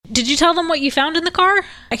Did you tell them what you found in the car?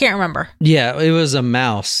 I can't remember. Yeah, it was a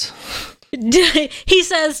mouse. He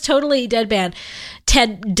says totally deadpan,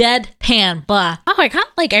 blah. Oh my God,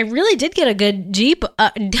 like I really did get a good Jeep.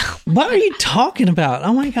 What are you talking about?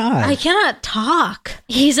 Oh my God. I cannot talk.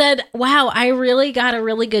 He said, wow, I really got a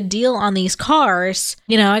really good deal on these cars.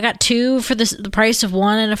 You know, I got 2 for the price of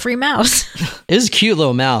 1 and a free mouse. It was a cute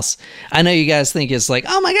little mouse. I know you guys think it's like,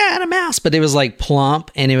 oh my God, a mouse, but it was like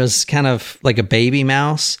plump and it was kind of like a baby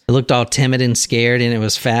mouse. It looked all timid and scared and it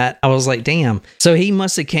was fat. I was like, damn. So he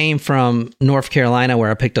must have came from North Carolina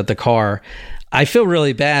where I picked up the car. I feel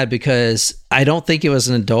really bad because I don't think it was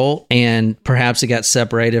an adult and perhaps he got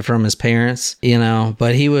separated from his parents, you know,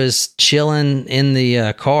 but he was chilling in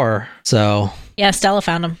the car. So yeah, Stella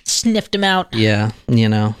found him, sniffed him out. Yeah, you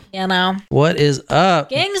know. What is up?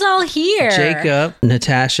 Gang's all here. Jacob,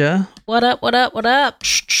 Natasha. What up, what up, what up?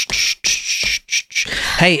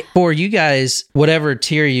 Hey, for you guys, whatever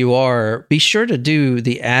tier you are, be sure to do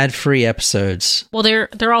the ad-free episodes. Well,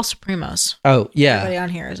 they're all Supremos. Oh, yeah. Everybody on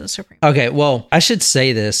here is a Supremo. Okay, well, I should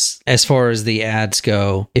say this as far as the ads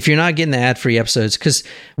go. If you're not getting the ad-free episodes, because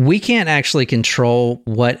we can't actually control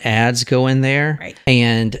what ads go in there. Right.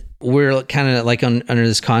 And we're kind of like under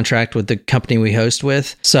this contract with the company we host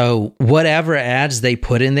with. So whatever ads they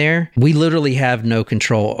put in there, we literally have no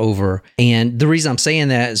control over. And the reason I'm saying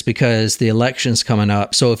that is because the election's coming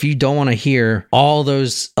up. So if you don't want to hear all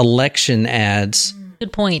those election ads,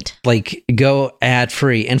 good point. Like, go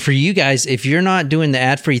ad-free. And for you guys, if you're not doing the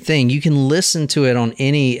ad-free thing, you can listen to it on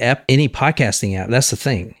any podcasting app. That's the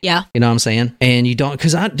thing. Yeah. You know what I'm saying? And you don't,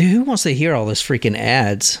 because who wants to hear all this freaking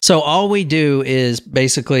ads? So all we do is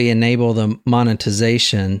basically enable the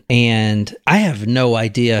monetization. And I have no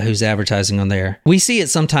idea who's advertising on there. We see it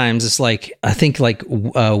sometimes. It's like, I think like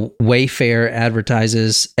Wayfair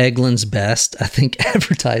advertises, Eggland's Best, I think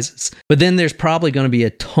advertises. But then there's probably going to be a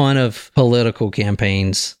ton of political campaigns.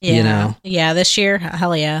 Yeah. You know? Yeah, this year,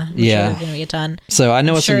 hell yeah. Yeah. There's going to be a ton. So I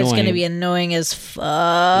know it's annoying. It's going to be annoying as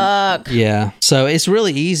fuck. Yeah. So it's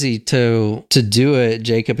really easy to do it,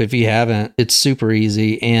 Jacob, if you haven't. It's super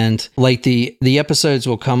easy. And like the episodes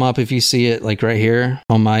will come up if you see it like right here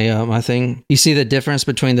on my thing. You see the difference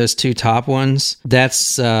between those 2 top ones?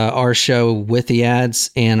 That's our show with the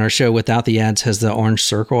ads, and our show without the ads has the orange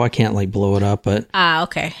circle. I can't like blow it up, but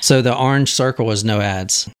okay. So the orange circle is no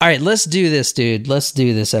ads. All right, let's do this, dude. Let's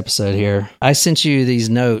do this episode here. I sent you these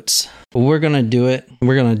notes. We're going to do it.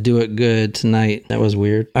 We're going to do it good tonight. That was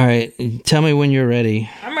weird. All right. Tell me when you're ready.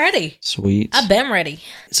 I'm ready. Sweet. I've been ready.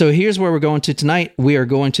 So here's where we're going to tonight. We are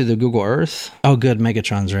going to the Google Earth. Oh, good.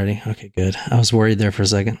 Megatron's ready. Okay, good. I was worried there for a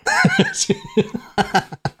second.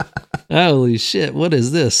 Holy shit. What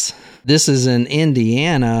is this? This is in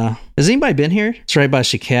Indiana. Has anybody been here? It's right by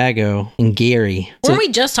Chicago in Gary. Weren't we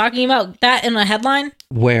just talking about that in a headline?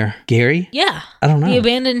 Where? Gary? Yeah. I don't know. The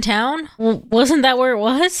abandoned town? Wasn't that where it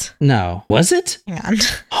was? No. Was it? Yeah.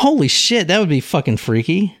 Holy shit, that would be fucking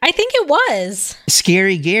freaky. I think it was.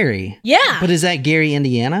 Scary Gary. Yeah. But is that Gary,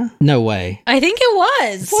 Indiana? No way. I think it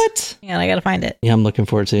was. What? Yeah, I gotta find it. Yeah, I'm looking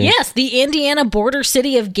forward to it. Yes, the Indiana border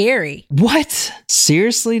city of Gary. What?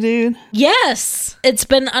 Seriously, dude? Yes. It's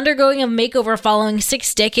been undergoing a makeover following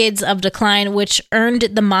 6 decades of decline, which earned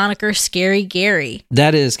it the moniker Scary Gary.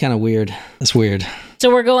 That is kind of weird. That's weird. So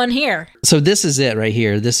we're going here. So this is it right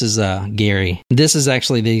here. This is Gary. This is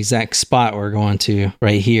actually the exact spot we're going to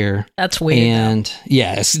right here. That's weird. And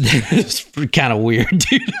yeah, it's kind of weird,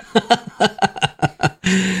 dude.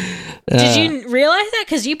 Did you realize that?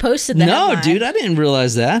 Because you posted that. No, dude, I didn't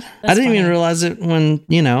realize that. I didn't even realize it when,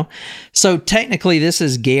 So technically this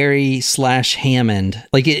is Gary / Hammond.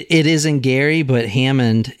 Like it is in Gary, but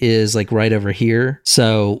Hammond is like right over here.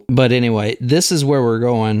 So, but anyway, this is where we're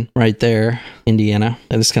going right there, Indiana.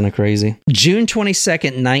 That is kind of crazy. June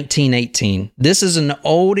 22nd, 1918. This is an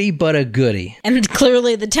oldie but a goodie. And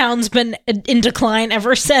clearly the town's been in decline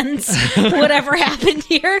ever since whatever happened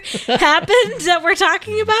here happened that we're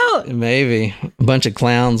talking about. Maybe. A bunch of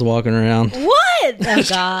clowns walking around. What? Oh,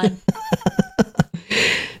 God.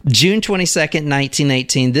 June 22nd,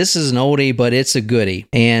 1918. This is an oldie, but it's a goodie.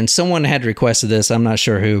 And someone had requested this. I'm not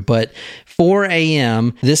sure who, but 4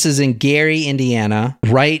 a.m. This is in Gary, Indiana,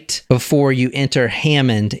 right before you enter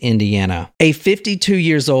Hammond, Indiana. A 52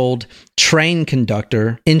 years old train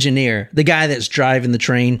conductor, engineer, the guy that's driving the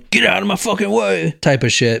train, get out of my fucking way type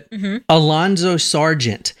of shit. Alonzo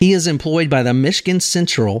Sargent. He is employed by the Michigan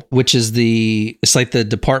Central, which is it's like the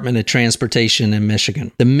Department of Transportation in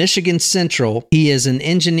Michigan. The Michigan Central. He is an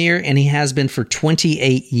engineer and he has been for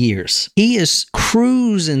 28 years. He is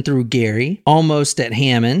cruising through Gary, almost at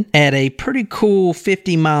Hammond, at a pretty cool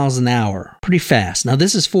 50 miles an hour. Pretty fast. Now,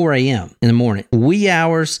 this is 4 a.m. in the morning. Wee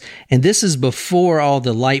hours, and this is before all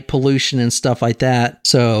the light pollution and stuff like that.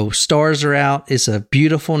 So stars are out. It's a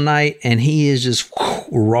beautiful night, and he is just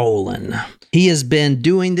rolling. He has been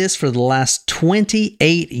doing this for the last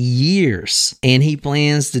 28 years, and he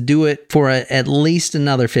plans to do it for at least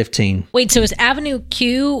another 15. Wait, so is Avenue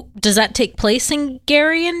Q, does that take place in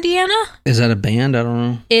Gary, Indiana? Is that a band? I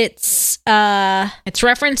don't know. It's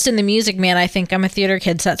referenced in The Music Man, I think. I'm a theater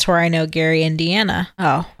kid, so that's where I know Gary, Indiana.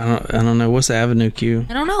 Oh. I don't know. What's Avenue Q?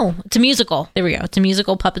 I don't know. It's a musical. There we go. It's a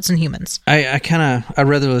musical, Puppets and Humans. I'd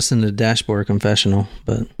rather listen to Dashboard Confessional,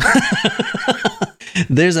 but...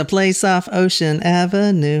 There's a place off Ocean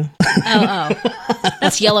Avenue.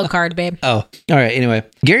 That's Yellow Card, babe. Oh, all right. Anyway,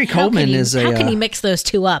 Gary Coleman is How can you mix those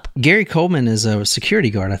two up? Gary Coleman is a security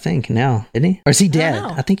guard, I think, now, isn't he? Or is he dead?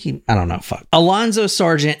 I think I don't know. Fuck. Alonzo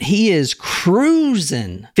Sargent, he is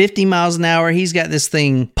cruising 50 miles an hour. He's got this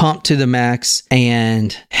thing pumped to the max,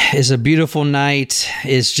 and it's a beautiful night.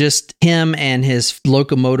 It's just him and his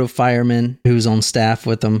locomotive fireman who's on staff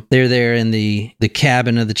with him. They're there in the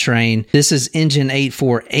cabin of the train. This is engine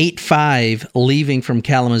 8485 leaving from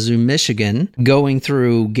Kalamazoo, Michigan, going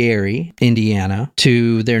through Gary, Indiana,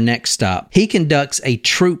 to their next stop. He conducts a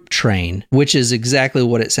troop train, which is exactly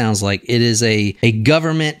what it sounds like. It is a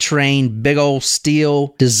government train, big old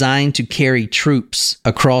steel, designed to carry troops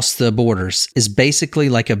across the borders. It's basically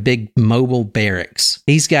like a big mobile barracks.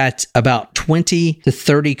 He's got about 20 to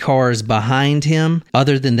 30 cars behind him.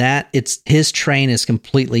 Other than that, his train is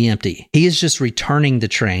completely empty. He is just returning the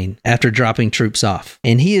train after dropping troops off.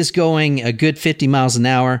 And he is going a good 50 miles an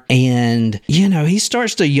hour. And, he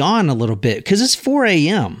starts to yawn a little bit because it's 4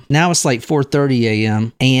 a.m. Now it's like 4:30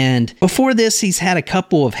 a.m. And before this, he's had a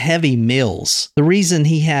couple of heavy meals. The reason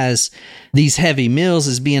he has these heavy meals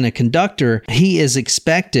is being a conductor, he is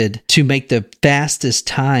expected to make the fastest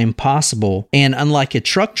time possible. And unlike a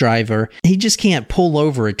truck driver, he just can't pull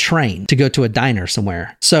over a train to go to a diner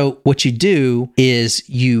somewhere. So what you do is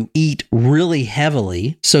you eat really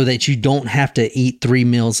heavily so that you don't have to eat 3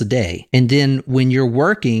 meals a day. And then when you're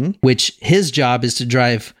working, which his job is to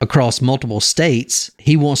drive across multiple states,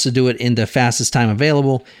 he wants to do it in the fastest time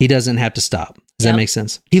available. He doesn't have to stop. Does that make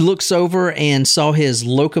sense? He looks over and saw his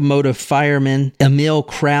locomotive fireman, Emil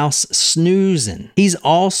Kraus, snoozing. He's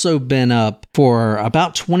also been up for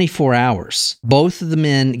about 24 hours. Both of the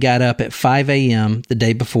men got up at 5 a.m. the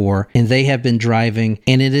day before, and they have been driving,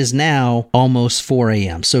 and it is now almost 4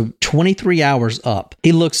 a.m. So 23 hours up.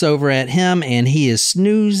 He looks over at him, and he is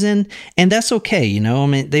snoozing, and that's okay,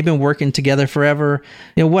 they've been working together forever.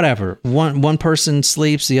 Whatever. One person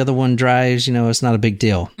sleeps, the other one drives, it's not a big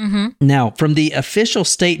deal. Mm-hmm. Now, from the official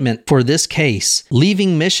statement for this case,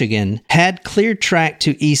 leaving Michigan, had cleared track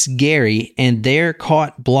to East Gary, and there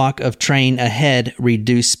caught block of train ahead,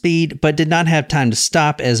 reduced speed, but did not have time to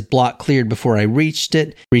stop as block cleared before I reached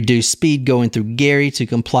it, reduced speed going through Gary to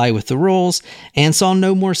comply with the rules, and saw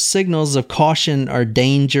no more signals of caution or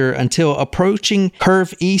danger until approaching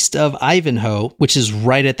curve east of Ivanhoe, which is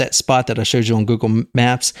right at that spot that I showed you on Google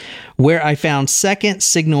Maps, where I found second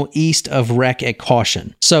signal east of wreck at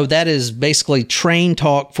caution. So that is basically train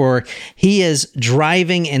talk for he is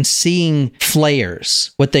driving and seeing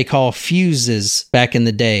flares, what they call fuses back in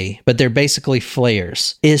the day, but they're basically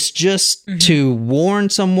flares. It's just to warn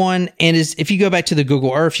someone. And if you go back to the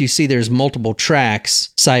Google Earth, you see there's multiple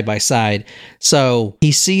tracks side by side. So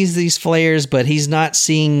he sees these flares, but he's not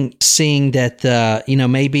seeing that,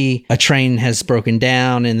 maybe a train has broken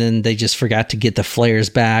down and then they just forgot to get the flares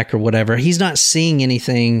back or whatever. He's not seeing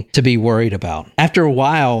anything to be worried about. After a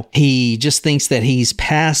while, he just thinks that he's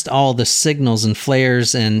past all the signals and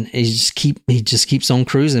flares, and he just keeps on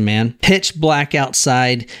cruising, man. Pitch black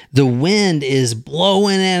outside. The wind is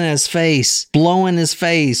blowing his face,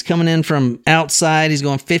 coming in from outside. He's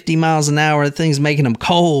going 50 miles an hour. The thing's making him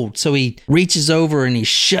cold. So he reaches over and he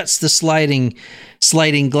shuts the sliding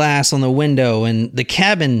sliding glass on the window, and the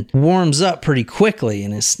cabin warms up pretty quickly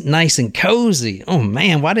and it's nice and cozy. Oh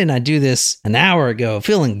man, why didn't I do this an hour ago?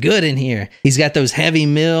 Feeling good in here. He's got those heavy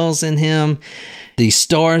meals in him. The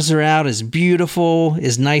stars are out, it's beautiful,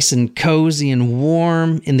 it's nice and cozy and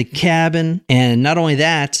warm in the cabin. And not only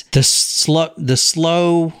that, the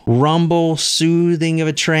slow rumble, soothing of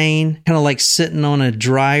a train, kind of like sitting on a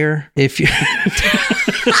dryer. If you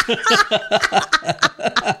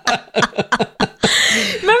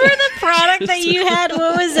remember the product that you had?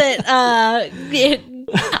 What was it?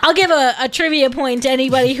 I'll give a trivia point to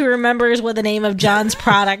anybody who remembers what the name of John's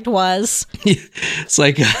product was. It's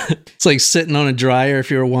like sitting on a dryer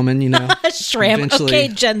if you're a woman, you know. Shrimp. Okay,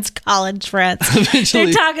 Jen's college friends.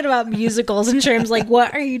 They're talking about musicals, and Shrimp's like,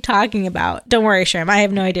 what are you talking about? Don't worry, Shrimp. I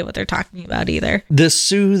have no idea what they're talking about either. The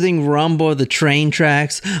soothing rumble of the train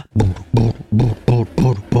tracks.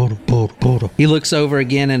 He looks over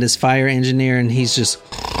again at his fire engineer, and he's just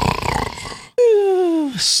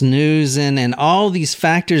snoozing, and all these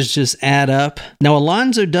factors just add up. Now,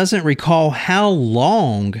 Alonzo doesn't recall how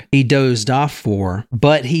long he dozed off for,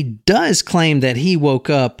 but he does claim that he woke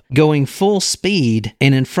up going full speed,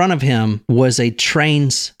 and in front of him was a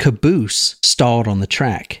train's caboose stalled on the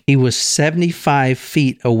track. He was 75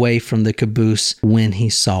 feet away from the caboose when he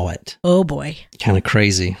saw it. Oh boy. Kind of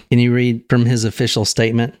crazy. Can you read from his official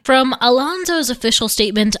statement? From Alonzo's official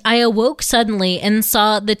statement, I awoke suddenly and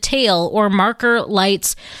saw the tail or marker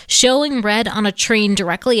lights showing red on a train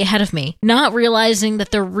directly ahead of me. Not realizing that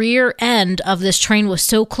the rear end of this train was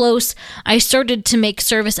so close, I started to make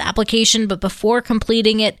service application, but before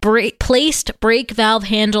completing it, placed brake valve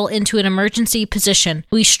handle into an emergency position.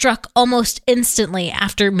 We struck almost instantly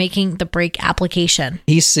after making the brake application.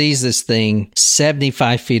 He sees this thing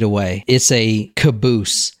 75 feet away. It's a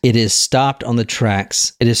caboose. It is stopped on the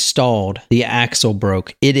tracks. It is stalled. The axle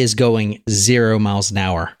broke. It is going 0 miles an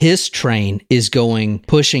hour. His train is going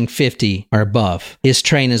pushing 50 or above. His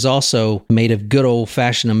train is also made of good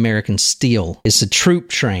old-fashioned American steel. It's a troop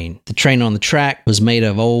train. The train on the track was made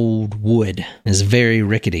of old wood. It's very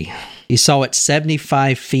rickety. He saw it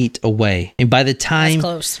 75 feet away. And by the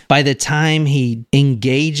time he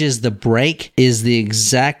engages the brake is the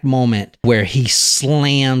exact moment where he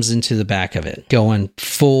slams into the back of it, going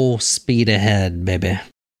full speed ahead, baby.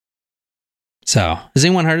 So, has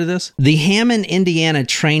anyone heard of this? The Hammond, Indiana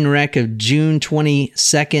train wreck of June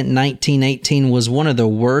 22nd, 1918 was one of the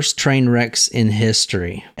worst train wrecks in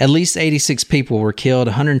history. At least 86 people were killed,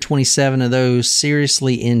 127 of those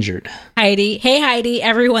seriously injured. Heidi. Hey, Heidi.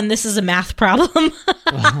 Everyone, this is a math problem.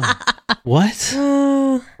 What?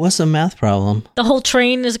 What's a math problem? The whole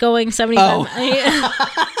train is going 75.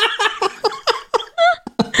 Oh.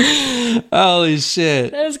 Holy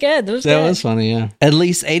shit. That was good. That was funny, yeah. At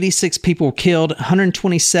least 86 people were killed,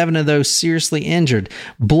 127 of those seriously injured.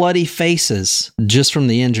 Bloody faces, just from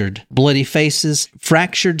the injured. Bloody faces,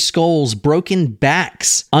 fractured skulls, broken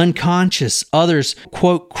backs, unconscious, others,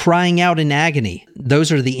 quote, crying out in agony.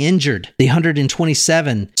 Those are the injured. The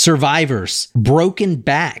 127 survivors, broken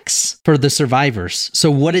backs for the survivors. So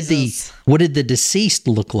what did the deceased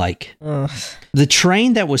look like? Ugh. The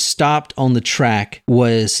train that was stopped on the track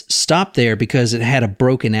was stopped there because it had a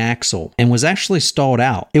broken axle and was actually stalled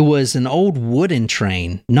out. It was an old wooden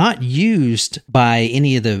train, not used by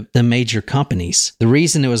any of the major companies. The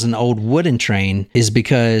reason it was an old wooden train is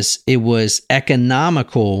because it was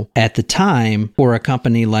economical at the time for a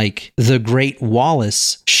company like the Great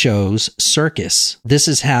Wallace shows Circus. This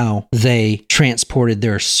is how they transported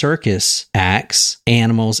their circus acts,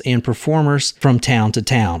 animals, and performers from town to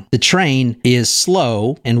town. The train is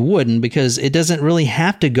slow and wooden because it doesn't really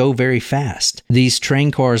have to go very fast. These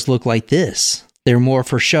train cars look like this. They're more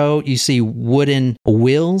for show. You see wooden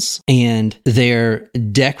wheels, and they're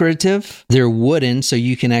decorative. They're wooden, so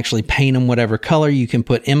you can actually paint them whatever color. You can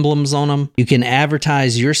put emblems on them. You can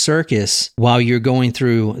advertise your circus while you're going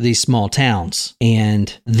through these small towns.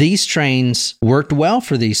 And these trains worked well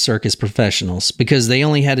for these circus professionals because they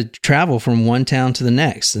only had to travel from one town to the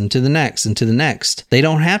next and to the next and to the next. They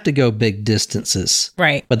don't have to go big distances.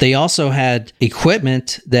 Right. But they also had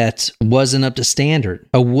equipment that wasn't up to standard.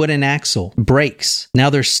 A wooden axle, brakes. Now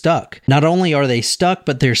they're stuck. Not only are they stuck,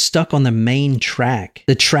 but they're stuck on the main track.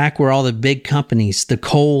 The track where all the big companies, the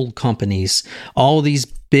coal companies, all these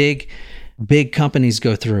big big companies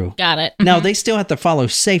go through. Got it. Now, they still have to follow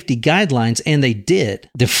safety guidelines, and they did.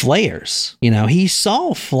 The flares, he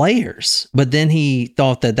saw flares, but then he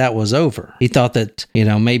thought that was over. He thought that,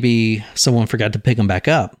 maybe someone forgot to pick them back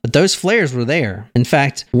up. But those flares were there. In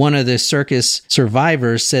fact, one of the circus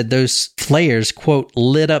survivors said those flares, quote,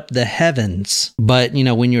 lit up the heavens. But,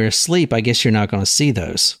 when you're asleep, I guess you're not going to see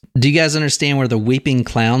those. Do you guys understand where the weeping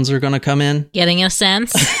clowns are going to come in? Getting a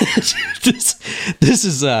sense. This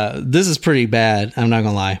is pretty bad. I'm not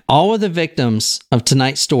going to lie. All of the victims of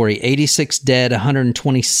tonight's story, 86 dead,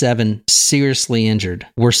 127 seriously injured,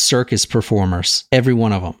 were circus performers. Every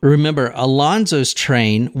one of them. Remember, Alonzo's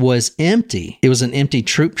train was empty. It was an empty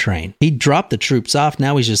troop train. He dropped the troops off.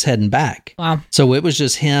 Now he's just heading back. Wow. So it was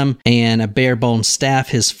just him and a bare bones staff,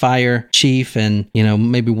 his fire chief, and,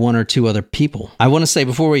 maybe one or two other people. I want to say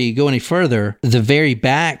before we go any further, the very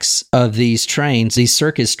backs of these trains, these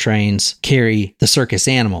circus trains, carry the circus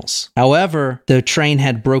animals. However, the train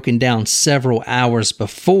had broken down several hours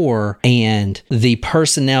before, and the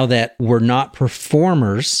personnel that were not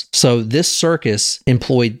performers, so this circus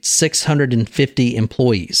employed 650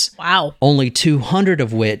 employees. Wow. Only 200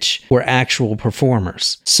 of which were actual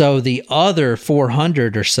performers. So the other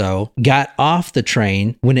 400 or so got off the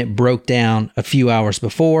train when it broke down a few hours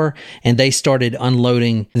before, and they started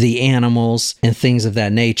unloading the animals and things of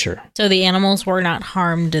that nature. So the animals were not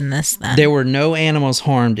harmed in this then? There were no animals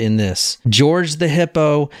harmed in this. George the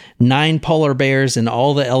hippo, 9 polar bears, and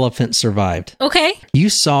all the elephants survived. Okay. You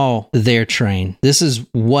saw their train. This is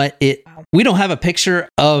what it... We don't have a picture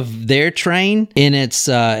of their train in its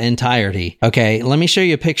entirety. Okay, let me show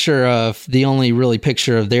you a picture of the only really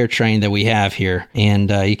picture of their train that we have here. And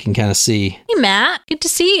you can kind of see. Hey, Matt. Good to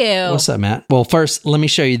see you. What's up, Matt? Well, first, let me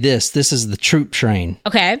show you this. This is the troop train.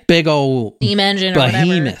 Okay. Big old steam engine behemoth.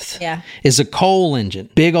 Or whatever. Yeah. It's a coal engine.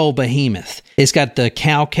 Big old behemoth. It's got the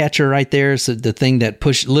cow catcher right there. So the thing that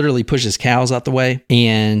literally pushes cows out the way.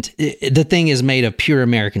 And the thing is made of pure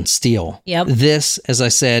American steel. Yep. This, as I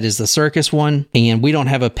said, is the circus one, and we don't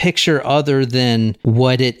have a picture other than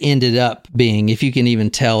what it ended up being, if you can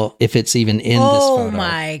even tell if it's even in this photo. Oh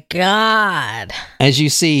my God. As you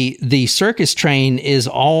see, the circus train is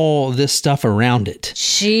all this stuff around it.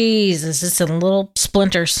 Jesus, it's in little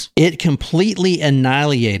splinters. It completely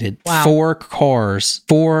annihilated 4 cars,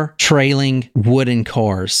 4 trailing wooden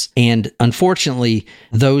cars. And unfortunately,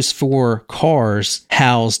 those 4 cars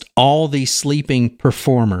housed all the sleeping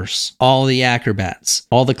performers, all the acrobats,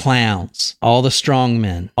 all the clowns, all the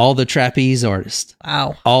strongmen, all the trapeze artists.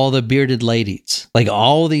 Wow. All the bearded ladies. Like,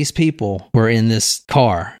 all these people were in this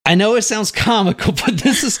car. I know it sounds comical, but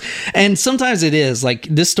this is, and sometimes it is, like,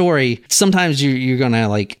 this story, sometimes you're gonna,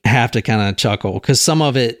 like, have to kind of chuckle, because some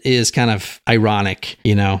of it is kind of ironic,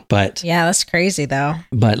 but. Yeah, that's crazy, though.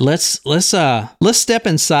 But let's step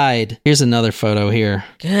inside. Here's another photo here.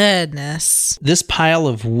 Goodness. This pile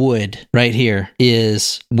of wood right here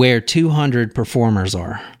is where 200 performers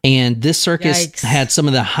are. And this circus had some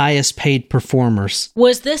of the highest paid performers.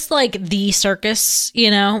 Was this like the circus,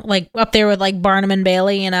 like up there with like Barnum and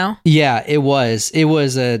Bailey, Yeah, it was. It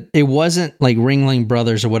wasn't like Ringling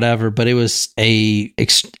Brothers or whatever, but it was an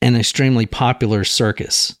extremely popular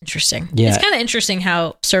circus. Interesting. Yeah. It's kind of interesting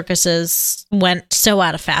how circuses went so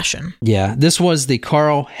out of fashion. Yeah, this was the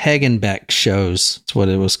Carl Hagenbeck shows. That's what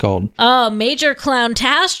it was called. Oh, Major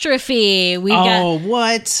Clowntastrophe.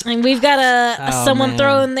 We've got someone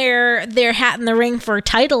throwing their hat in the ring for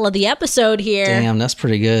title of the episode here. Damn, that's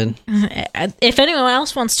pretty good. If anyone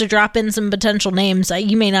else wants to drop in some potential names,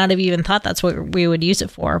 you may not have even thought that's what we would use it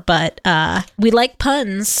for, but we like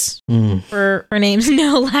puns for names.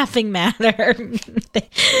 No laughing matter.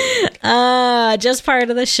 Just part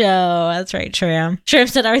of the show. That's right, Tram. Tram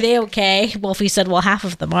said, "Are they okay?" Wolfie said, "Well, half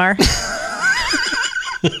of them are."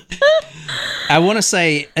 I want to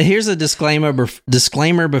say, here's a disclaimer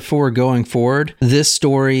before going forward. This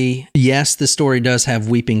story does have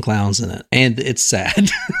weeping clowns in it, and it's sad.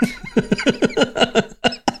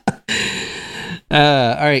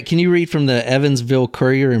 All right, can you read from the Evansville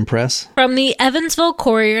Courier and Press? From the Evansville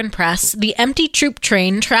Courier and Press, the empty troop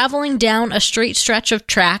train traveling down a straight stretch of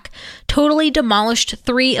track totally demolished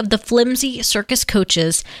 3 of the flimsy circus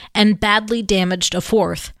coaches and badly damaged a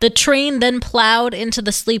 4th. The train then plowed into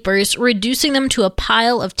the sleepers, reducing them to a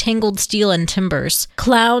pile of tangled steel and timbers.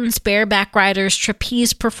 Clowns, bareback riders,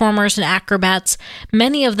 trapeze performers, and acrobats,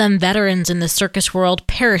 many of them veterans in the circus world,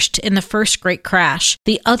 perished in the first great crash.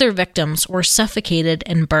 The other victims were suffocated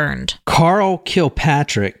and burned. Carl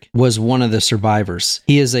Kilpatrick was one of the survivors.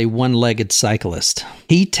 He is a one-legged cyclist.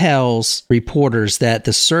 He tells reporters that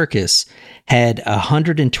the circus cars had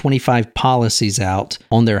 125 policies out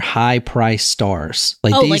on their high-priced stars.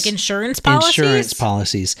 Like insurance policies? Insurance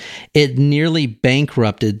policies. It nearly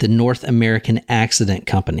bankrupted the North American Accident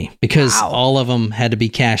Company because all of them had to be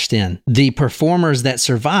cashed in. The performers that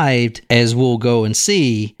survived, as we'll go and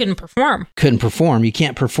see, couldn't perform. You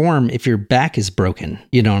can't perform if your back is broken.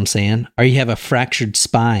 You know what I'm saying? Or you have a fractured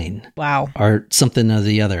spine. Wow. Or something or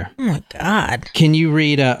the other. Oh my God. Can you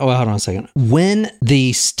read? Hold on a second. When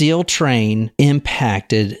the steel train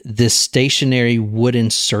impacted this stationary wooden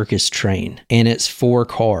circus train and its 4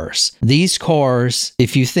 cars. These cars,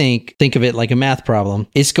 if you think of it like a math problem,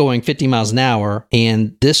 it's going 50 miles an hour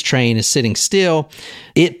and this train is sitting still.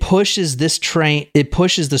 It pushes the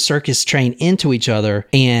circus train into each other,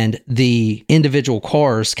 and the individual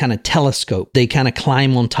cars kind of telescope. They kind of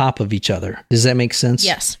climb on top of each other. Does that make sense?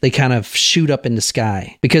 Yes. They kind of shoot up in the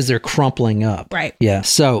sky because they're crumpling up. Right. Yeah.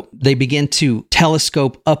 So they begin to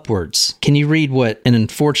telescope upwards. Can you read what an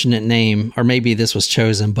unfortunate name, or maybe this was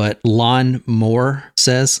chosen, but Lon Moore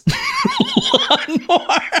says? Lon Moore.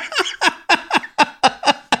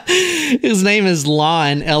 His name is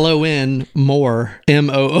Lon, Lon Moore,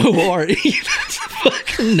 Moore. That's a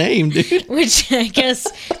fucking name, dude. Which I guess,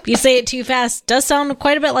 if you say it too fast, does sound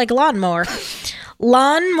quite a bit like lawnmower.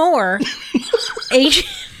 Lon Moore. A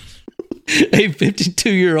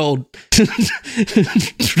 52-year-old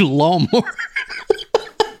lawnmower.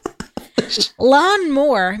 Lon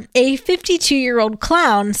Moore, a 52-year-old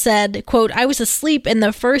clown, said, quote, "I was asleep in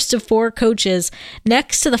the first of 4 coaches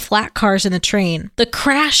next to the flat cars in the train. The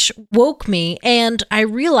crash woke me, and I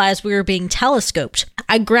realized we were being telescoped.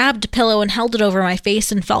 I grabbed a pillow and held it over my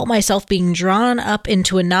face and felt myself being drawn up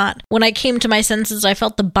into a knot. When I came to my senses, I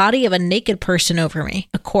felt the body of a naked person over me,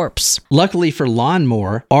 a corpse." Luckily for Lon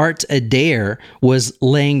Moore, Art Adair was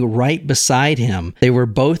laying right beside him. They were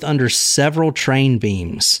both under several train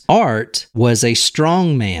beams. Art was a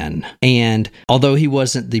strong man, and although he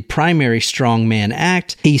wasn't the primary strongman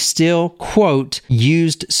act, he still, quote,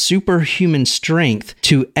 used superhuman strength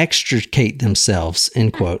to extricate themselves,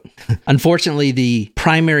 end quote. Unfortunately, the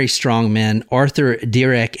primary strongman, Arthur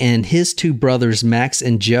Dirac, and his 2 brothers, Max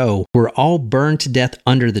and Joe, were all burned to death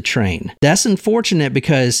under the train. That's unfortunate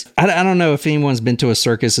because I don't know if anyone's been to a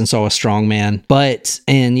circus and saw a strongman,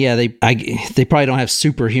 they probably don't have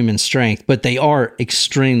superhuman strength, but they are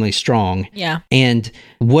extremely strong. Yeah. And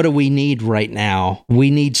what do we need right now?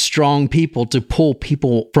 We need strong people to pull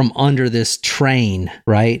people from under this train,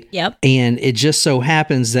 right? Yep. And it just so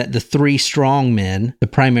happens that the 3 strong men, the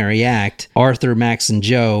primary act, Arthur, Max, and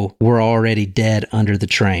Joe, were already dead under the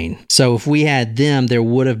train. So if we had them, there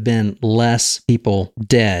would have been less people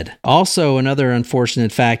dead. Also, another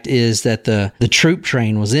unfortunate fact is that the troop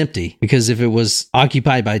train was empty, because if it was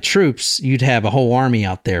occupied by troops, you'd have a whole army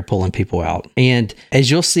out there pulling people out. And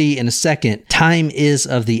as you'll see in a second, time is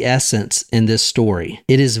of the essence in this story.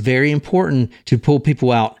 It is very important to pull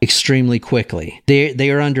people out extremely quickly. They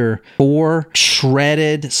are under 4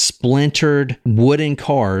 shredded, splintered wooden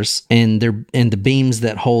cars, and the beams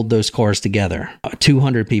that hold those cars together.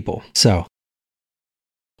 200 people. So,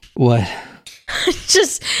 what?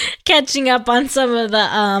 Just catching up on some of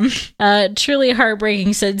the truly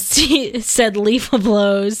heartbreaking said lethal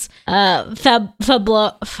blows.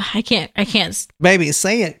 Fablo. I can't. Baby,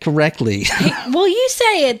 say it correctly. Well, you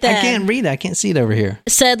say it then. I can't read it. I can't see it over here.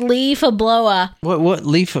 Said leaf a blower. What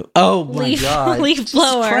leaf? Oh my God! Leaf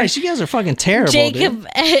blower. Jesus Christ, you guys are fucking terrible. Jacob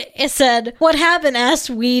said, "What happened?" Asked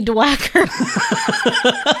Weed Whacker.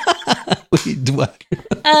 Weed Whacker.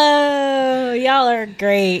 Oh, y'all are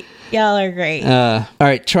great. Y'all are great. All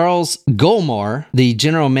right. Charles Golmar, the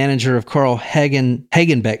general manager of Carl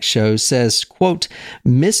Hagenbeck shows, says, quote,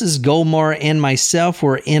 "Mrs. Golmar and myself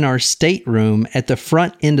were in our stateroom at the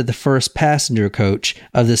front end of the first passenger coach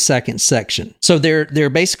of the second section." So there are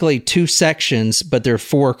basically 2 sections, but there are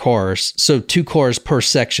 4 cars. So 2 cars per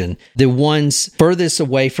section. The ones furthest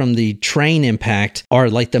away from the train impact are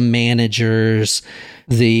like the managers,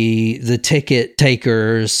 the ticket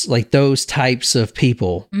takers, like those types of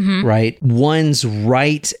people, right? Ones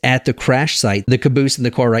right at the crash site, the caboose and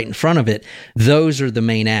the car right in front of it, those are the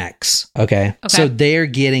main acts, okay? So they're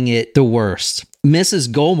getting it the worst. Mrs.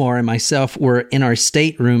 Golmar and myself were in our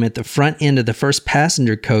stateroom at the front end of the first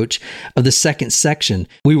passenger coach of the second section.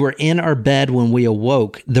 We were in our bed when we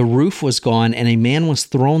awoke. The roof was gone, and a man was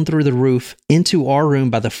thrown through the roof into our room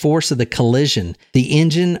by the force of the collision. The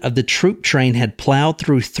engine of the troop train had plowed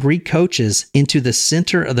through 3 coaches into the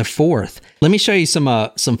center of the 4th. Let me show you some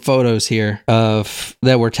photos here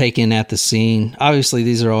that were taken at the scene. Obviously,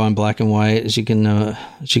 these are all in black and white, as you can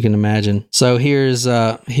imagine. So here's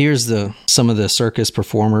some of the circus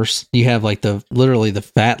performers. You have like literally the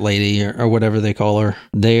fat lady or whatever they call her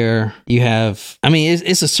there. You have, I mean,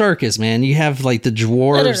 it's a circus, man. You have like the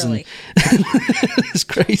dwarves and it's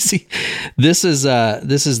crazy. This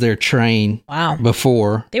is their train. Wow.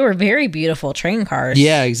 Before they were very beautiful train cars.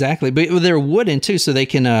 Yeah, exactly. But they're wooden too, so they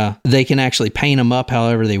can actually paint them up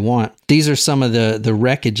however they want. These are some of the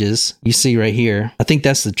wreckages you see right here. I think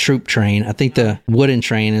that's the troop train. I think the wooden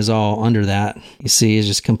train is all under that. You see, it's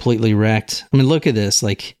just completely wrecked. I mean, look at this,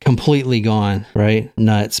 like completely gone, right?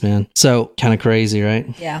 Nuts, man. So kind of crazy, right?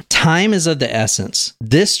 Yeah. Time is of the essence.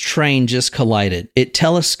 This train just collided. It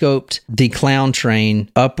telescoped the clown train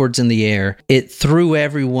upwards in the air. It threw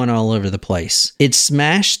everyone all over the place. It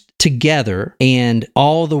smashed together, and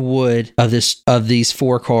all the wood of these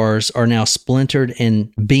 4 cars are now splintered,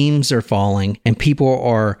 and beams are falling, and people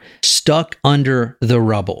are stuck under the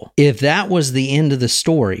rubble. If that was the end of the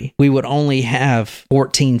story, we would only have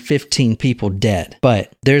 14, 15 people dead.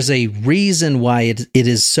 But there's a reason why it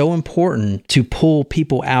is so important to pull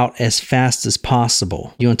people out as fast as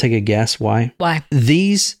possible. You want to take a guess why? Why?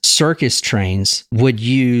 These circus trains would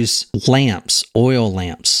use lamps, oil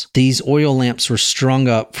lamps. These oil lamps were strung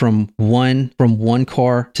up from one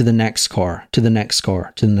car to the next car, to the next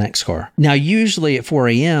car, to the next car. Now, usually at 4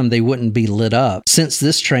 a.m., they wouldn't be lit up. Since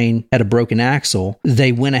this train had a broken axle,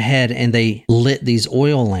 they went ahead and they lit these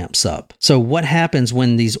oil lamps up. So what happens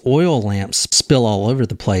when these oil lamps spill all over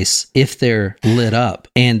the place if they're lit up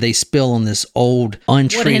and they spill on this old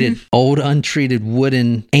untreated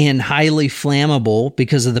wooden and highly flammable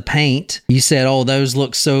because of the paint? You said, oh, those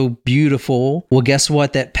look so beautiful. Well, guess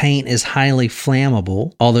what? That paint is highly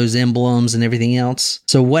flammable. All those emblems and everything else.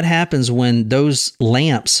 So what happens when those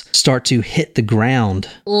lamps start to hit the ground?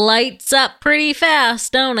 Lights up pretty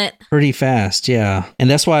fast, don't it? Pretty fast, yeah. And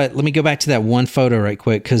that's why, let me go back to that one photo right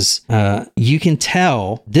quick, because you can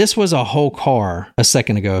tell this was a whole car a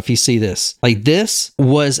second ago. If you see this, like this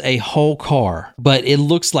was a whole car, but it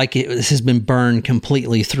looks like it has been burned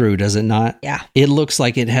completely through, does it not? Yeah. It looks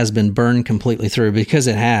like it has been burned completely through, because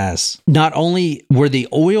it has. Not only were the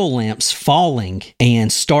oil lamps falling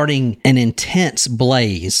and starting an intense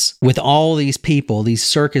blaze with all these people, these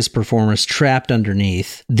circus performers trapped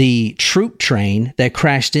underneath, the troop train that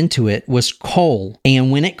crashed into it was coal.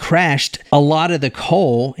 And when it crashed, a lot of the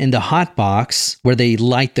coal in the hot box where they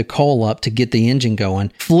light the coal up to get the engine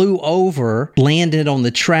going flew over, landed on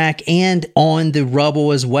the track and on the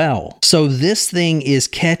rubble as well. So this thing is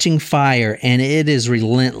catching fire and it is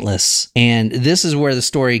relentless. And this is where the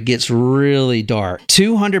story gets really dark.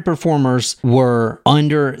 200 performers were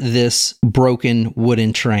under this broken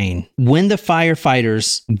wooden train. When the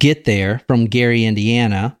firefighters get there from Gary,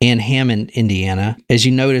 Indiana and Hammond, Indiana, as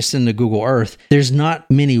you noticed in the Google Earth, there's not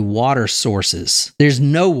many water sources. There's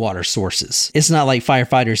no water sources. It's not like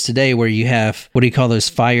firefighters today where you have, what do you call those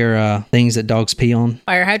fire things that dogs pee on?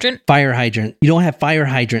 Fire hydrant? Fire hydrant. You don't have fire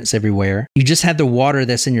hydrants everywhere. You just have the water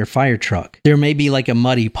that's in your fire truck. There may be like a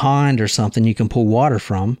muddy pond or something you can pull water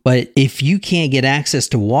from, but if you can't get access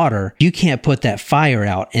to water, you can't put that fire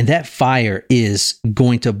out, and that fire is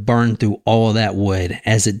going to burn through all of that wood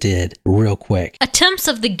as it did real quick. Attempts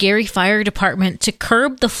of the Gary Fire Department to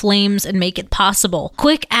curb the flames and make it possible.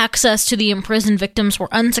 Quick access to the imprisoned victims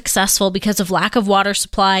were unsuccessful because of lack of water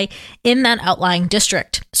supply in that outlying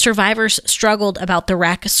district. Survivors struggled about the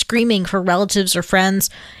wreck, screaming for relatives or friends,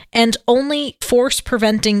 and only force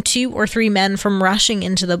preventing 2 or 3 men from rushing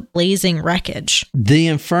into the blazing wreckage. The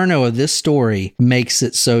inferno of this story makes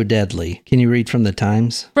it so deadly. Can you read from the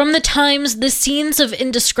Times? From the Times, the scenes of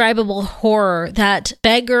indescribable horror that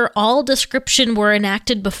beggar all description were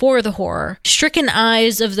enacted before the horror. Stricken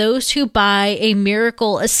eyes of those who by a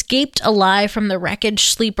miracle escaped alive from the wreckage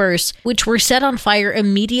sleepers, which were set on fire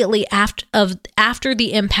immediately after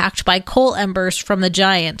the impact by coal embers from the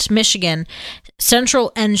giant, Michigan,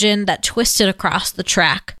 central engine that twisted across the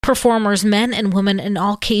track. Performers, men and women in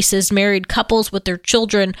all cases, married couples with their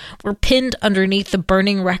children, were pinned underneath the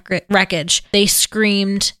burning wreckage. They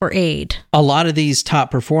screamed for aid. A lot of these top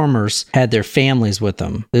performers had their families with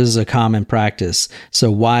them. This is a common practice. So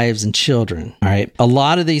wives and children. All right. A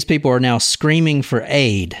lot of these people are now screaming for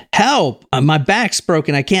aid. Help! My back's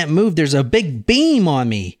broken. I can't move. There's a big beam on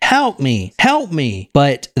me. Help me. Help me.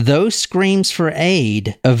 But those screams for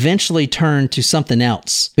aid eventually turn to something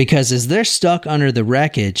else, because as they're stuck under the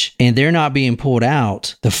wreckage and they're not being pulled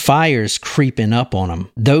out, the fire's creeping up on them.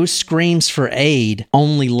 Those screams for aid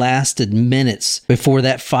only lasted minutes before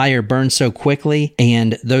that fire burned so quickly,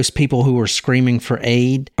 and those people who were screaming for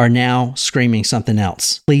aid are now screaming something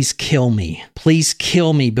else. Please kill me. Please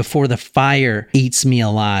kill me before the fire eats me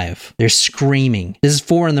alive. They're screaming. This is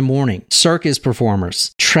 4 a.m. Circus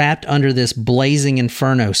performers trapped trapped under this blazing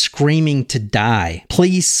inferno, screaming to die.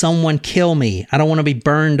 Please, someone kill me. I don't want to be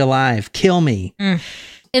burned alive. Kill me.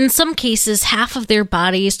 In some cases, half of their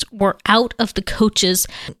bodies were out of the coaches,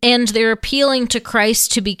 and they're appealing to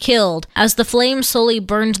Christ to be killed, as the flames slowly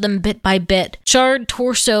burned them bit by bit. Charred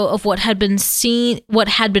torso of what had been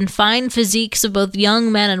fine physiques of both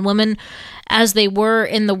young men and women, as they were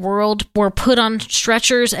in the world, were put on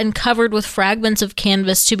stretchers and covered with fragments of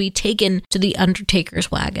canvas to be taken to the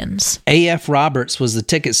undertaker's wagons. A.F. Roberts was the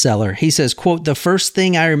ticket seller. He says, quote, "The first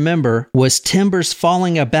thing I remember was timbers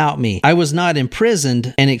falling about me. I was not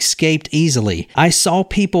imprisoned and escaped easily. I saw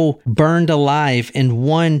people burned alive in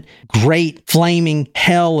one great flaming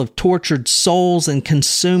hell of tortured souls and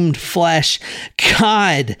consumed flesh.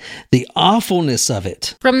 God, the awfulness of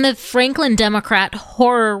it." From the Franklin Democrat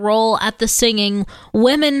horror roll at the singing,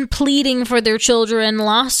 women pleading for their children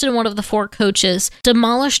lost in one of the 4 coaches,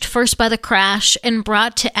 demolished first by the crash and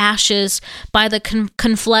brought to ashes by the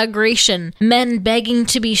conflagration, men begging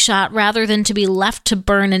to be shot rather than to be left to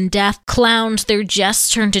burn in death, clowns, their jests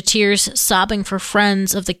turned to tears, sobbing for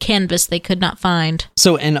friends of the canvas they could not find.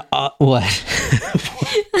 So, and what?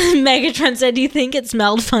 Megatron said, "Do you think it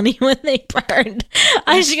smelled funny when they burned?"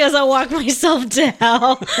 She goes, "I'll walk myself to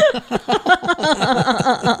hell."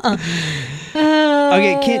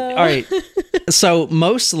 Okay, all right. So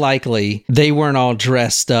most likely they weren't all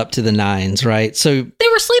dressed up to the nines, right? So they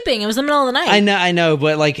were sleeping. It was the middle of the night. I know,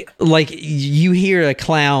 but like you hear a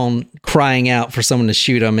clown crying out for someone to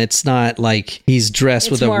shoot him. It's not like he's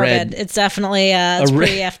dressed with morbid. A red. It's definitely it's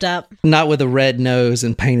pretty effed up. Not with a red nose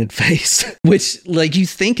and painted face, which like you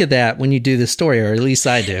think of that when you do the story, or at least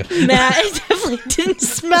I do. Matt, it definitely didn't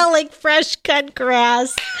smell like fresh cut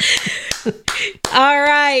grass. All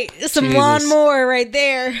right, some Jesus. lawnmower right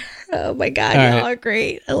there. Oh my God, y'all are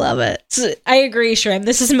great. I love it. I agree, Shrimp.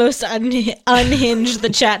 This is the most unhinged the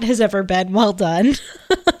chat has ever been. Well done.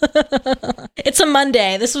 It's a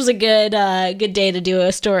Monday. This was a good day to do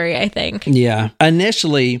a story, I think. Yeah.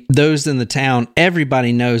 Initially, those in the town,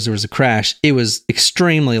 everybody knows there was a crash. It was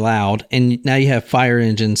extremely loud, and now you have fire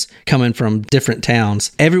engines coming from different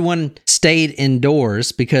towns. Everyone stayed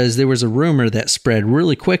indoors because there was a rumor that spread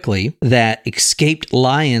really quickly that escaped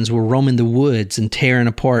lions were roaming the woods and tearing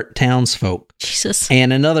apart townsfolk. Jesus.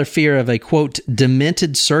 And another fear of a, quote,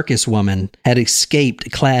 demented circus woman had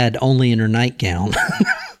escaped clad only in her nightgown.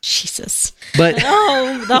 Jesus. But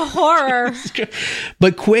oh, the horror.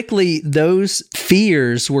 But quickly, those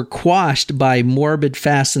fears were quashed by morbid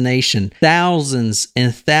fascination. Thousands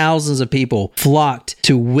and thousands of people flocked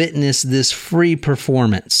to witness this free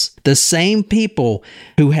performance. The same people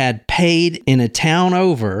who had paid in a town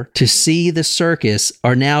over to see the circus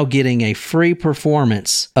are now getting a free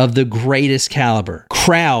performance of the greatest caliber.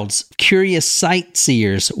 Crowds, curious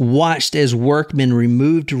sightseers, watched as workmen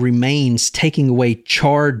removed remains, taking away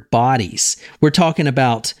charred bodies. We're talking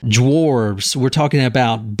about dwarves. We're talking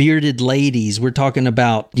about bearded ladies. We're talking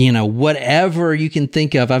about, whatever you can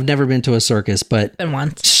think of. I've never been to a circus, but been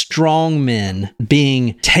once. Strong men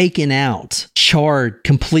being taken out, charred,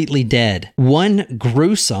 completely dead. One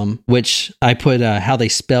gruesome, which I put how they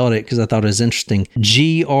spelled it because I thought it was interesting.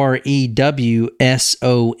 Grewsome,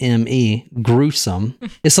 gruesome.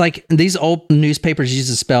 It's like these old newspapers used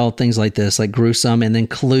to spell things like this, like gruesome, and then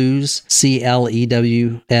clues,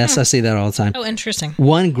 CLEWS. I see that all the time. Oh, interesting.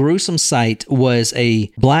 One gruesome sight was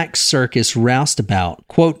a black circus roustabout,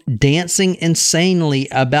 quote, dancing insanely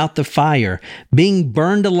about the fire, being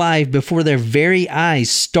burned alive before their very eyes,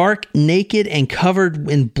 stark naked and covered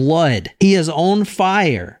in blood. He is on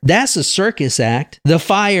fire. That's a circus act. The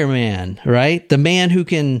fireman, right? The man who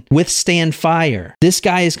can withstand fire. This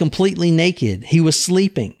guy is completely naked. He was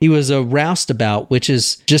sleeping. He was a roustabout, which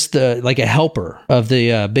is just like a helper of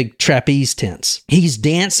the big trapeze tents. He's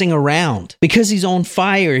dancing around because he's on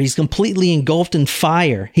fire. He's completely engulfed in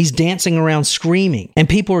fire. He's dancing around screaming, and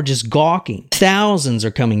people are just gawking. Thousands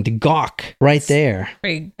are coming to gawk right there.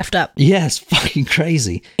 Pretty effed up. Yes, fucking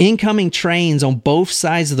crazy. Incoming trains on both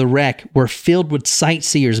sides of the wreck were filled with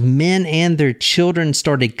sightseers. Men and their children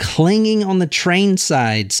started clinging on the train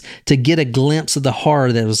sides to get a glimpse of the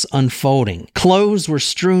horror that was unfolding. Clothes were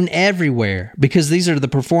strewn everywhere because these are the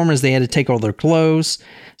performers. They had to take all their clothes,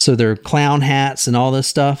 so their clown hats and all this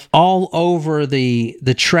stuff, all over the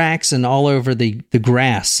tracks and all over the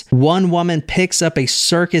grass. One woman picks up a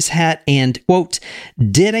circus hat and, quote,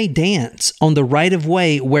 did a dance on the right of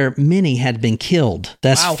way where many had been killed.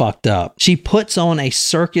 That's fucked up. She puts on a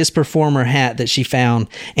circus performer hat that she found,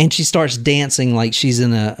 and she starts dancing like she's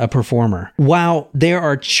in a performer, while there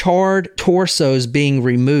are charred torsos being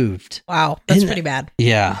removed. Wow, that's pretty bad.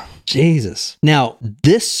 Yeah. Jesus. Now,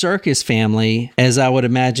 this circus family, as I would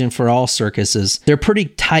imagine for all circuses, they're pretty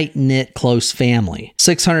tight-knit, close family.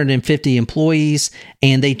 650 employees,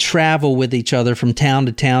 and they travel with each other from town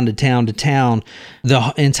to town to town to town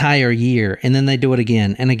the entire year. And then they do it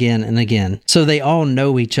again and again and again. So they all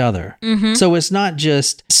know each other. So it's not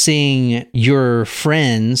just seeing your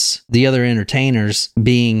friends, the other entertainers,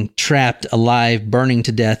 being trapped alive, burning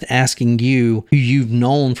to death, asking you, who you've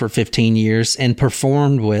known for 15 years and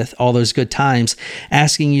performed with all those good times,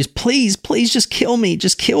 asking you, please just kill me.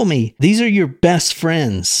 Just kill me. These are your best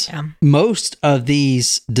friends. Yeah. Most of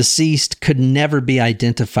these deceased could never be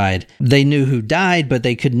identified. They knew who died, but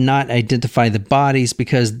they could not identify the bodies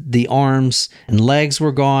because the arms and legs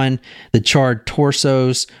were gone. The charred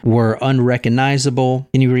torsos were unrecognizable.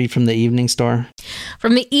 Can you read from the Evening Star?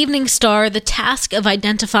 From the Evening Star, the task of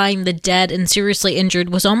identifying the dead and seriously injured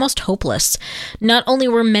was almost hopeless. Not only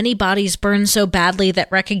were many bodies burned so badly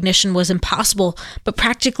that recognition was impossible, but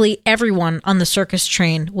practically everyone on the circus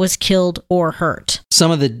train was killed or hurt.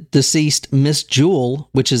 Some of the deceased Miss Jewel,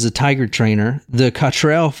 which is a tiger trainer, the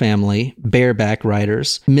Cottrell family, bareback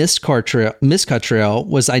riders. Miss Cottrell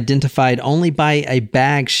was identified only by a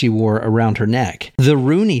bag she wore around her neck. The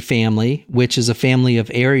Rooney family, which is a family of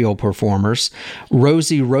aerial performers.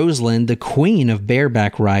 Rosie Roseland, the queen of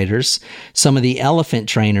bareback riders. Some of the elephant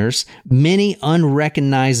trainers. Many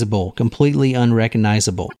unrecognizable, completely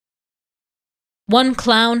unrecognizable. One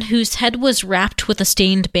clown, whose head was wrapped with a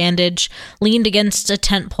stained bandage, leaned against a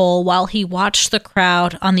tent pole while he watched the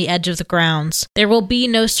crowd on the edge of the grounds. "There will be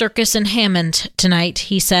no circus in Hammond tonight,"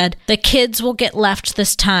 he said. "The kids will get left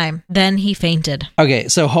this time." Then he fainted. Okay,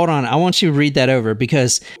 so hold on. I want you to read that over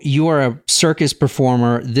because you are a circus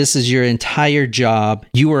performer. This is your entire job.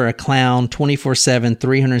 You are a clown 24/7,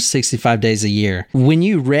 365 days a year. When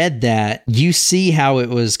you read that, you see how it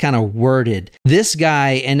was kind of worded. This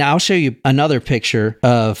guy, and I'll show you another picture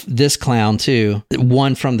of this clown too,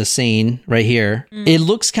 one from the scene right here. It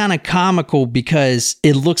looks kind of comical because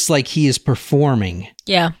it looks like he is performing.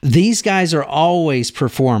 Yeah. These guys are always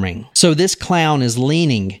performing. So this clown is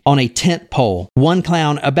leaning on a tent pole. One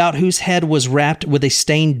clown, about whose head was wrapped with a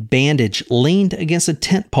stained bandage, leaned against a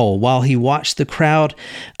tent pole while he watched the crowd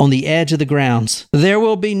on the edge of the grounds. "There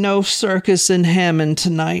will be no circus in Hammond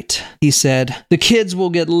tonight," he said. "The kids will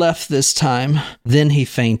get left this time." Then he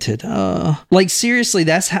fainted. Seriously,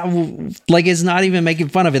 that's how, it's not even making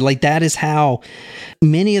fun of it. That is how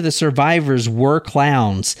many of the survivors were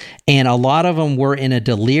clowns, and a lot of them were in a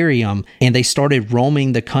delirium, and they started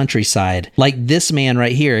roaming the countryside. Like this man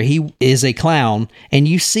right here, he is a clown, and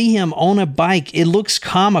you see him on a bike. It looks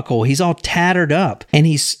comical. He's all tattered up, and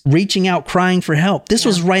he's reaching out, crying for help. This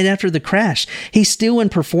was right after the crash. He's still in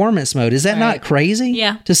performance mode. Is that not crazy?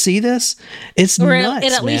 Yeah. To see this? It's nuts,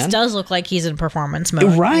 it at man. least does look like he's in performance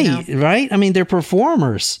mode. Right, right? I mean, they're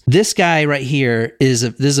performers. This guy right here this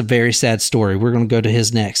is a very sad story. We're going to go to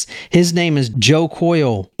his next. His name is Joe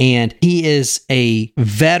Coyle, and he is a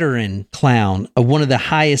veteran clown, one of the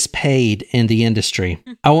highest paid in the industry.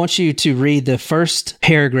 I want you to read the first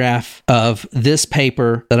paragraph of this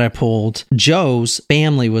paper that I pulled. Joe's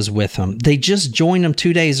family was with him. They just joined him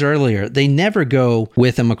 2 days earlier. They never go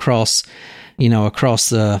with him across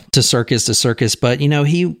to circus, but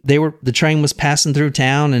the train was passing through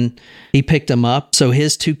town and he picked them up. So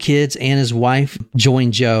his two kids and his wife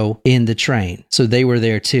joined Joe in the train. So they were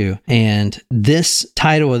there too. And this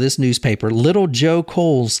title of this newspaper, Little Joe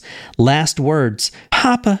Cole's last words,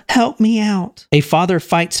 "Papa, help me out. A father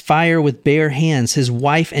fights fire with bare hands. His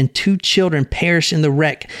wife and 2 children perish in the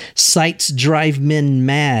wreck. Sights drive men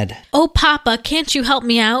mad." "Oh, Papa, can't you help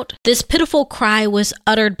me out?" This pitiful cry was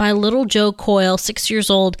uttered by little Joe Coyle, 6 years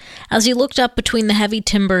old, as he looked up between the heavy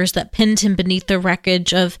timbers that pinned him beneath the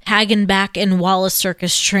wreckage of Hagenbeck and Wallace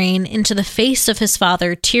circus train into the face of his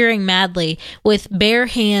father, tearing madly with bare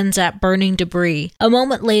hands at burning debris. A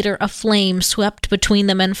moment later, a flame swept between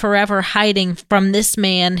them and forever hiding from this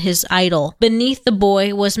man, his idol. Beneath the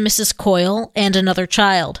boy was Mrs. Coyle and another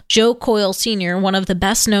child. Joe Coyle Sr., one of the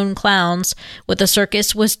best-known clowns with the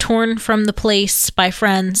circus, was torn from the place by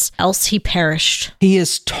friends, else he perished. He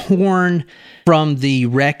is torn from the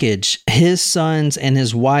wreckage. His sons and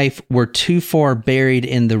his wife were too far buried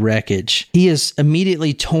in the wreckage. He is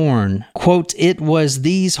immediately torn. Quote, "It was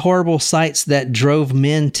these horrible sights that drove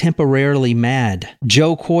men temporarily mad."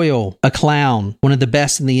 Joe Coyle, a clown, one of the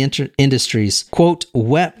best in the industries, quote,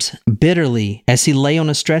 "wept bitterly as he lay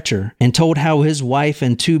on a stretcher and told how his wife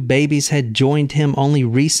and 2 babies had joined him only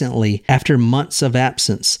recently after months of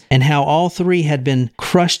absence, and how all 3 had been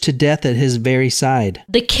crushed to death at his very side.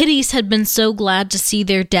 The kiddies had been been so glad to see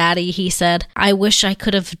their daddy, he said. I wish I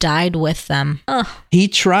could have died with them. Ugh. He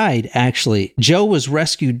tried, actually. Joe was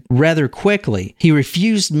rescued rather quickly. He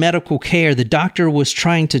refused medical care. The doctor was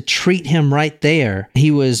trying to treat him right there.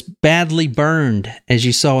 He was badly burned, as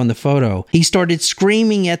you saw in the photo. He started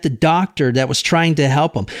screaming at the doctor that was trying to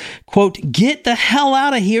help him. Quote, "Get the hell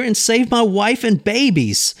out of here and save my wife and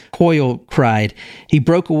babies," Coyle cried. He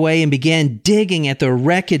broke away and began digging at the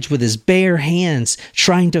wreckage with his bare hands,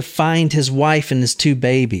 trying to find his wife and his 2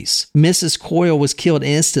 babies. Mrs. Coyle was killed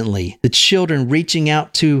instantly, the children reaching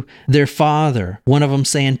out to their father, one of them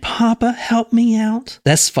saying, "Papa, help me out."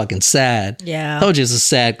 That's fucking sad. Yeah. I told you it's a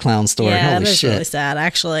sad clown story. Yeah, Holy that is shit. really sad,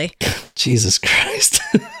 actually. Jesus Christ.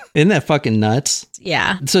 Isn't that fucking nuts?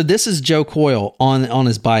 Yeah. So this is Joe Coyle on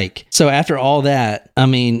his bike. So after all that, I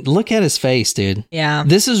mean, look at his face, dude. Yeah.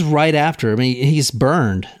 This is right after. I mean, he's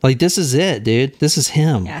burned. Like, this is it, dude. This is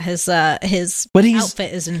him. Yeah, his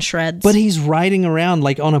outfit is in shreds. But he's riding around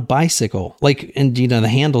like on a bicycle. Like, and you know, the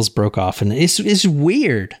handles broke off, and it's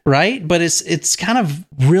weird, right? But it's kind of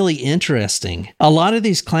really interesting. A lot of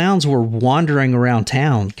these clowns were wandering around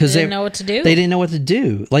town because they didn't know what to do. They didn't know what to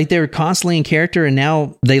do. Like, they were constantly in character, and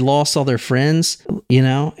now they lost all their friends, you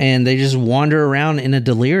know, and they just wander around in a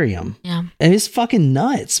delirium. Yeah. And it's fucking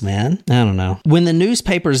nuts, man. I don't know. When the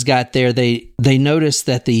newspapers got there, they noticed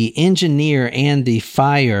that the engineer and the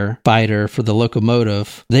firefighter for the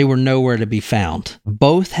locomotive, they were nowhere to be found.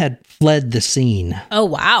 Both had fled the scene. Oh,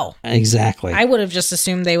 wow. Exactly. I would have just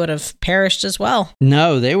assumed they would have perished as well.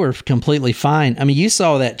 No, they were completely fine. I mean, you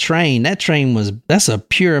saw that train. That train that's a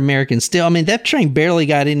pure American steel. I mean, that train barely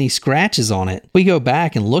got any scratches on it. We go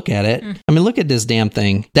back and look at it. I mean, look at this damn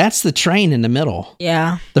thing. That's the train in the middle.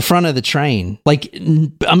 Yeah. The front of the train. Like,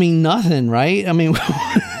 I mean, nothing, right? I mean...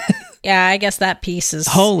 Yeah, I guess that piece is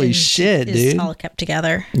holy shit, dude. All kept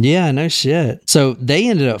together. Yeah, no shit. So they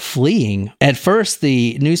ended up fleeing. At first,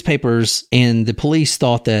 the newspapers and the police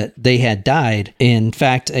thought that they had died. In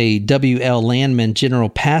fact, a W.L. Landman, general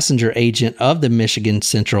passenger agent of the Michigan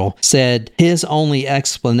Central, said his only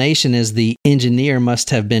explanation is the engineer must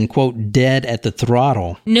have been, quote, dead at the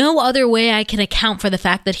throttle. No other way I can account for the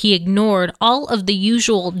fact that he ignored all of the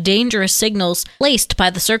usual dangerous signals placed by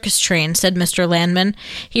the circus train, said Mr. Landman.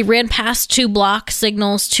 He ran past 2 block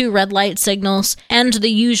signals, 2 red light signals, and the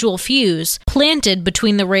usual fuse, planted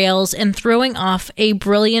between the rails and throwing off a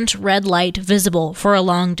brilliant red light visible for a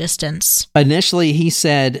long distance. Initially, he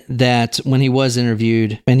said that when he was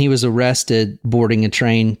interviewed and he was arrested boarding a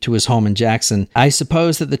train to his home in Jackson, I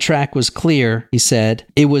suppose that the track was clear, he said.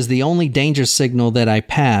 It was the only danger signal that I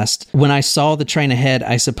passed. When I saw the train ahead,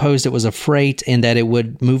 I supposed it was a freight and that it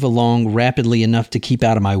would move along rapidly enough to keep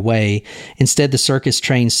out of my way. Instead, the circus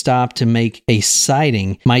train stopped to make a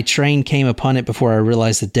sighting. My train came upon it before I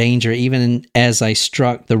realized the danger. Even as I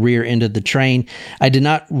struck the rear end of the train, I did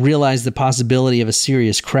not realize the possibility of a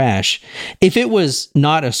serious crash. If it was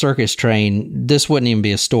not a circus train, this wouldn't even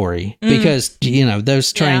be a story because, you know,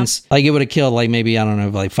 those trains, like it would have killed like maybe, I don't know,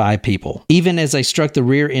 like 5 people. Even as I struck the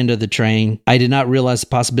rear end of the train, I did not realize the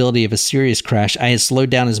possibility of a serious crash. I had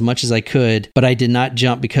slowed down as much as I could, but I did not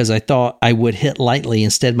jump because I thought I would hit lightly.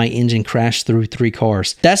 Instead, my engine crashed through 3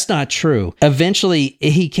 cars. That's not true. Eventually,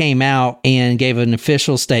 he came out and gave an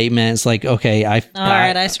official statement. It's like, okay,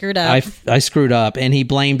 I screwed up. I screwed up. And he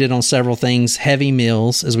blamed it on several things. Heavy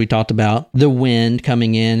meals, as we talked about. The wind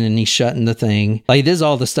coming in and he shutting the thing. Like, this is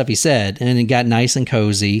all the stuff he said. And it got nice and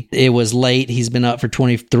cozy. It was late. He's been up for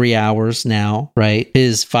 23 hours now, right?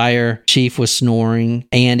 His fire chief was snoring.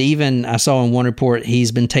 And even, I saw in one report,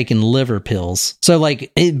 he's been taking liver pills. So,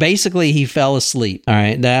 like, basically, he fell asleep. All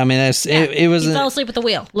right. It was... He fell asleep at the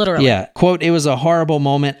wheel, literally. Yeah. Quote, it was a horrible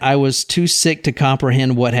moment. I was too sick to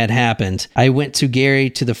comprehend what had happened. I went to Gary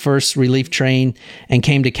to the first relief train and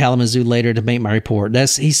came to Kalamazoo later to make my report.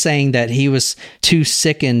 He's saying that he was too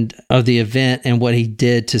sickened of the event and what he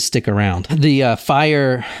did to stick around. The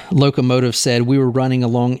fire locomotive said we were running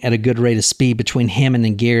along at a good rate of speed between Hammond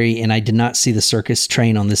and Gary, and I did not see the circus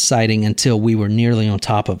train on this sighting until we were nearly on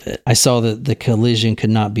top of it. I saw that the collision could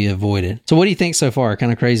not be avoided. So what do you think so far?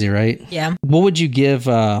 Kind of crazy, right? Yeah. What would you give,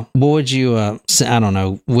 I don't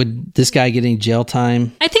know, would this guy get any jail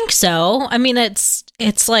time? I think so. I mean, it's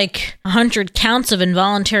like 100 counts of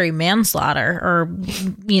involuntary manslaughter or,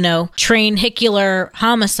 train-hicular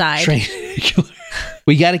homicide. Train-hicular.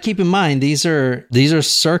 we got to keep in mind these are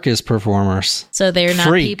circus performers. So they're not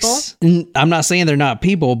Freaks. people? I'm not saying they're not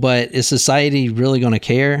people, but is society really going to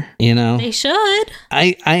care? You know, They should.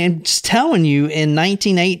 I am just telling you, in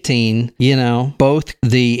 1918, you know, both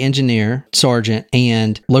the engineer, sergeant,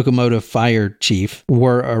 and locomotive fire chief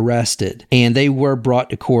were arrested, and they were brought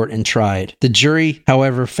to court and tried. The jury,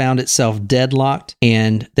 however, found itself deadlocked,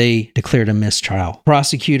 and they declared a mistrial.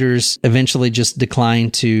 Prosecutors eventually just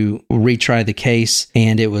declined to retry the case,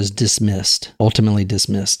 and it was ultimately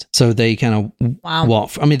dismissed. So they kind of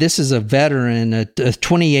walked. I mean, this is a veteran, a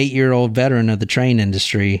 28-year-old veteran of the train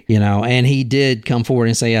industry, you know, and he did come forward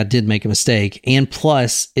and say, I did make a mistake. And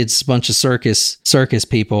plus, it's a bunch of circus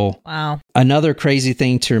people. Wow. Another crazy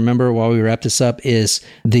thing to remember while we wrap this up is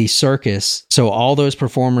the circus. So all those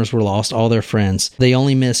performers were lost, all their friends. They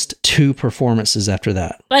only missed 2 performances after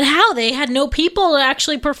that. But how? They had no people to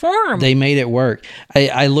actually perform. They made it work.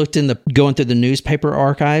 I looked going through the newspaper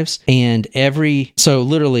archives, and so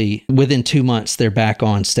literally within 2 months, they're back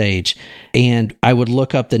on stage. And I would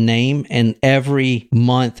look up the name, and every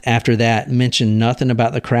month after that mentioned nothing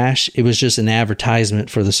about the crash. It was just an advertisement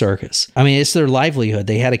for the circus. I mean, it's their livelihood.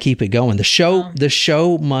 They had to keep it going. The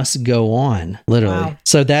show must go on, literally. Wow.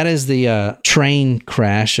 So that is the train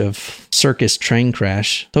crash of circus train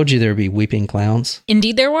crash. Told you there'd be weeping clowns.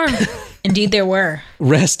 Indeed there were. Indeed there were.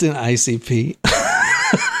 Rest in ICP.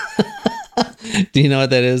 Do you know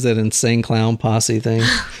what that is? That insane clown posse thing?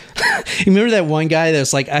 You remember that one guy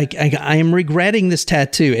that's like, I am regretting this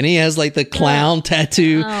tattoo, and he has like the clown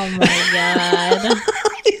tattoo. Oh my God.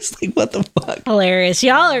 He's like, what the fuck? Hilarious.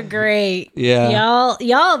 Y'all are great. Yeah.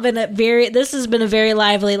 Y'all have been this has been a very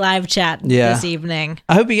lively live chat this evening.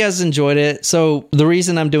 I hope you guys enjoyed it. So the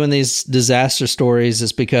reason I'm doing these disaster stories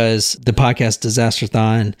is because the podcast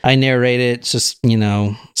Disasterthon, I narrate it. It's just, you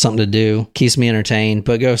know, something to do. Keeps me entertained,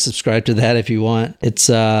 but go subscribe to that if you want. It's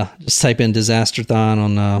just type in Disasterthon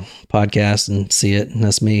on the podcast and see it. And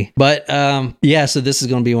that's me. But yeah, so this is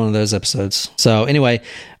going to be one of those episodes. So anyway,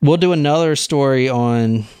 we'll do another story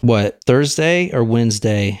on Thursday or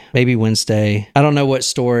Wednesday? Maybe Wednesday. I don't know what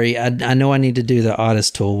story. I know I need to do the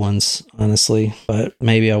Otis Tool ones, honestly, but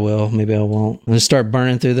maybe I will. Maybe I won't. I'm going to start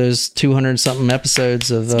burning through those 200 something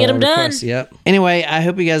episodes of get them done. Yep. Anyway, I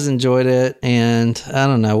hope you guys enjoyed it, and I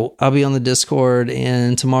don't know. I'll be on the Discord,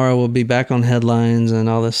 and tomorrow we'll be back on headlines and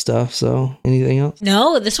all this stuff. So anything else?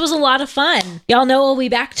 No, this was a lot of fun. Y'all know we'll be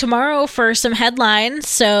back tomorrow for some headlines.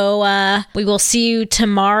 So we will see you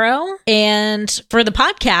tomorrow. And for the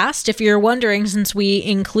podcast, if you're wondering, since we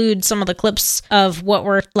include some of the clips of what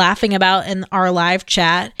we're laughing about in our live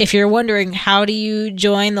chat, if you're wondering how do you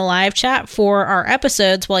join the live chat for our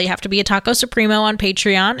episodes, well, you have to be a Taco Supremo on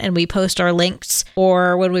Patreon, and we post our links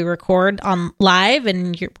for when we record on live,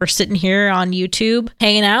 and we're sitting here on YouTube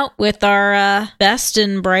hanging out with our best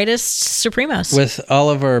and brightest Supremos. With all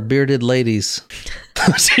of our bearded ladies.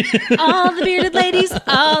 All the bearded ladies.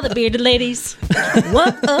 All the bearded ladies.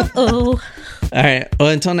 Whoa. All right. Well,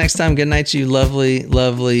 until next time, good night, you lovely,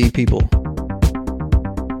 lovely people.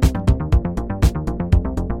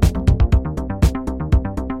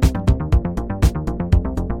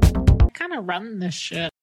 Kind of run this shit.